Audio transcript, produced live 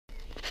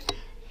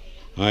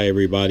Hi,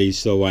 everybody.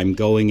 So I'm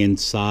going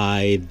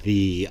inside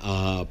the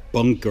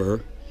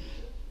bunker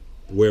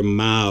where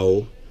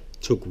Mao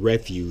took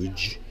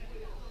refuge.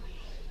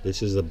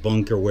 This is the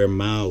bunker where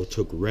Mao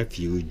took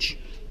refuge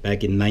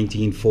back in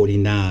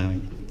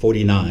 1949.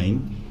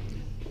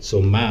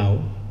 So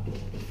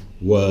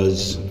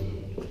was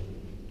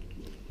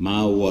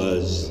Mao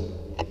was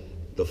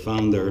the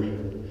founder,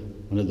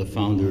 one of the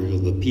founders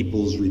of the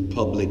People's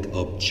Republic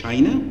of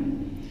China.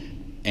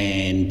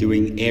 And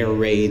during air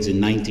raids in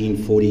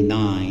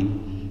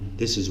 1949,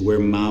 this is where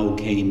Mao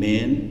came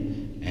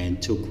in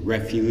and took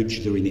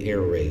refuge during the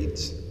air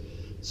raids.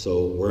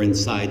 So we're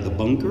inside the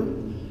bunker.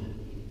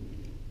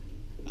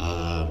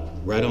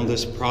 Right on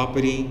this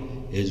property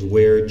is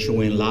where Chu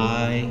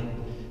Enlai,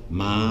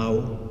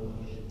 Mao,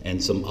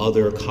 and some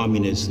other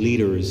communist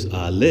leaders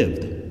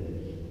lived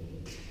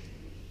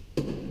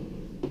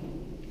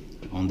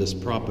on this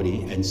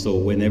property. And so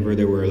whenever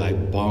there were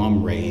like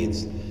bomb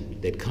raids,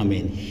 they'd come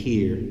in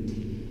here.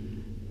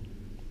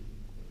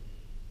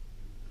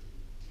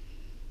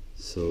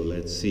 So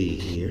let's see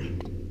here.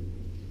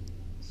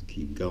 Let's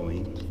keep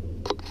going.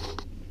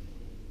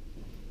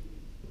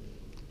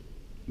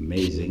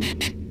 Amazing.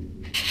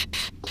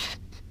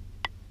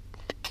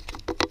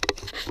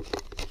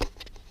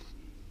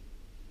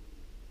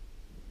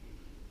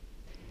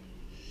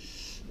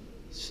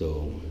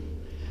 So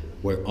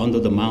we're under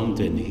the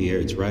mountain here.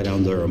 It's right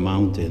under a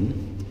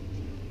mountain.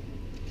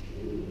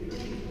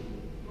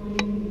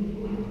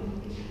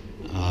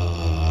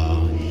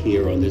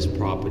 Here on this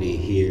property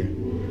here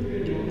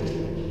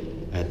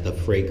at the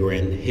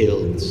Fragrant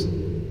Hills.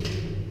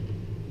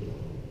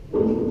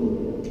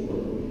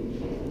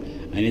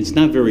 And it's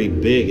not very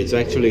big. It's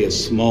actually a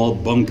small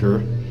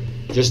bunker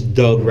just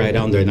dug right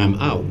under, and I'm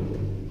out.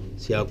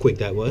 See how quick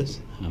that was?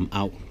 I'm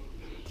out.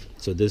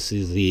 So this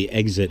is the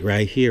exit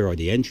right here, or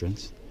the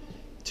entrance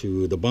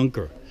to the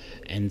bunker.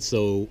 And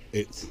so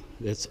it's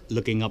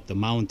looking up the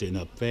mountain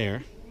up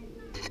there.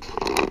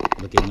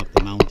 Looking up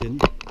the mountain.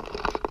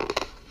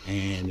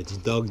 And it's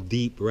dug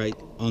deep right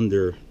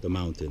under the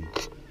mountain.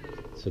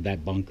 So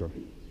that bunker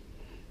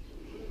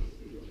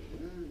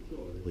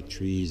with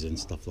trees and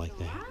stuff like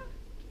that.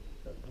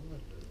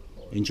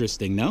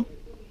 Interesting, no?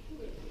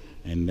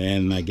 And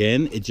then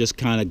again, it just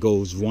kind of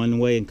goes one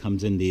way and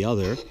comes in the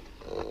other.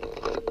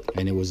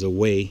 And it was a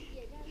way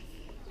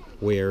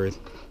where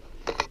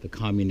the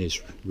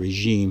communist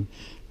regime,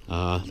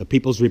 the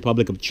People's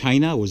Republic of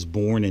China, was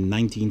born in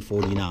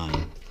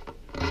 1949.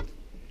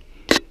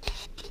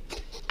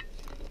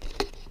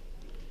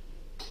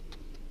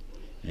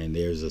 And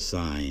there's a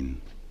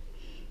sign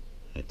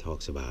that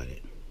talks about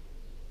it.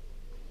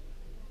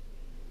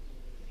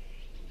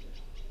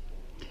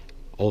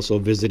 Also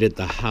visited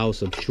the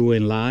house of Chu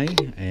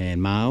Enlai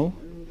and Mao,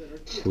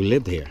 who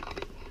lived here.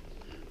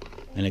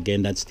 And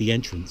again, that's the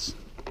entrance.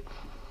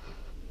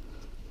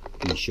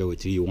 Let me show it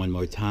to you one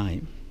more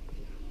time.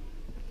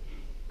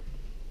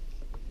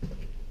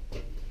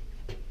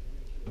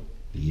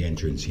 The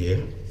entrance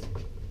here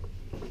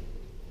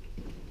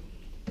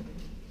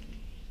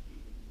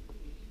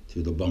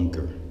to the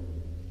bunker.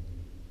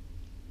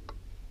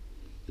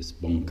 This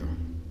bunker.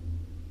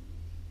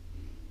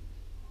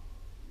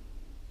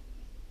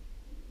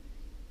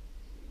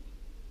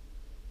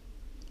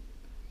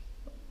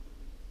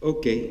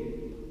 Okay,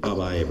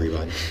 bye-bye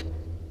everybody.